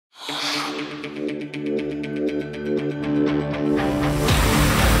The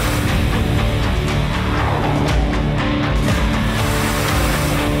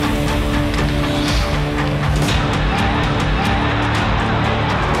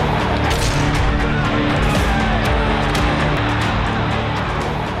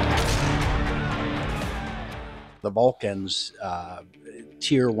Vulcans,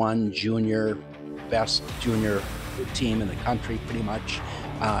 Tier 1 junior, best junior team in the country, pretty much.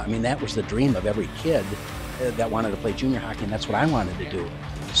 I mean, that was the dream of every kid that wanted to play junior hockey, and that's what I wanted to do.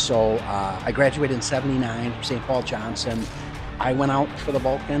 So I graduated in '79 from St. Paul Johnson. I went out for the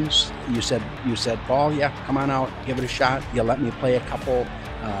Vulcans. You said, Paul, yeah, come on out, give it a shot. You let me play a couple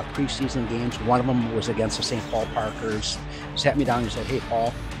preseason games. One of them was against the St. Paul Parkers. Sat me down and said, hey,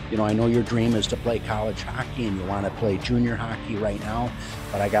 Paul, you know, I know your dream is to play college hockey and you want to play junior hockey right now,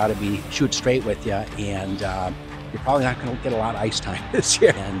 but I got to shoot straight with you, and you're probably not going to get a lot of ice time this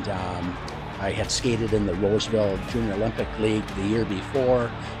year. And I had skated in the Roseville Junior Olympic League the year before,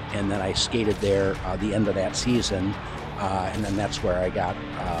 and then I skated there the end of that season, and then that's where I got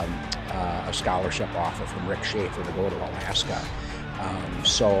a scholarship offer from Rick Schaefer to go to Alaska.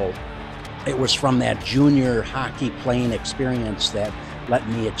 So it was from that junior hockey playing experience that let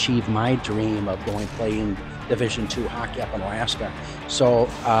me achieve my dream of playing Division II hockey up in Alaska. So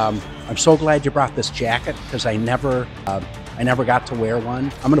I'm so glad you brought this jacket, because I never got to wear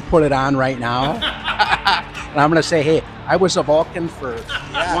one. I'm going to put it on right now, and I'm going to say, hey, I was a Vulcan for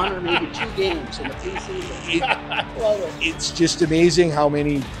one or maybe 2 games in the preseason. It's just amazing how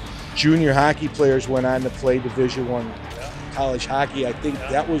many junior hockey players went on to play Division I college hockey. I think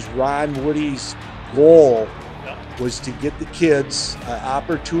that was Ron Woody's goal, was to get the kids an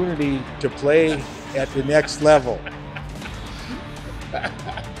opportunity to play at the next level.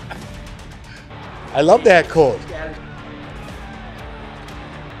 I love that quote.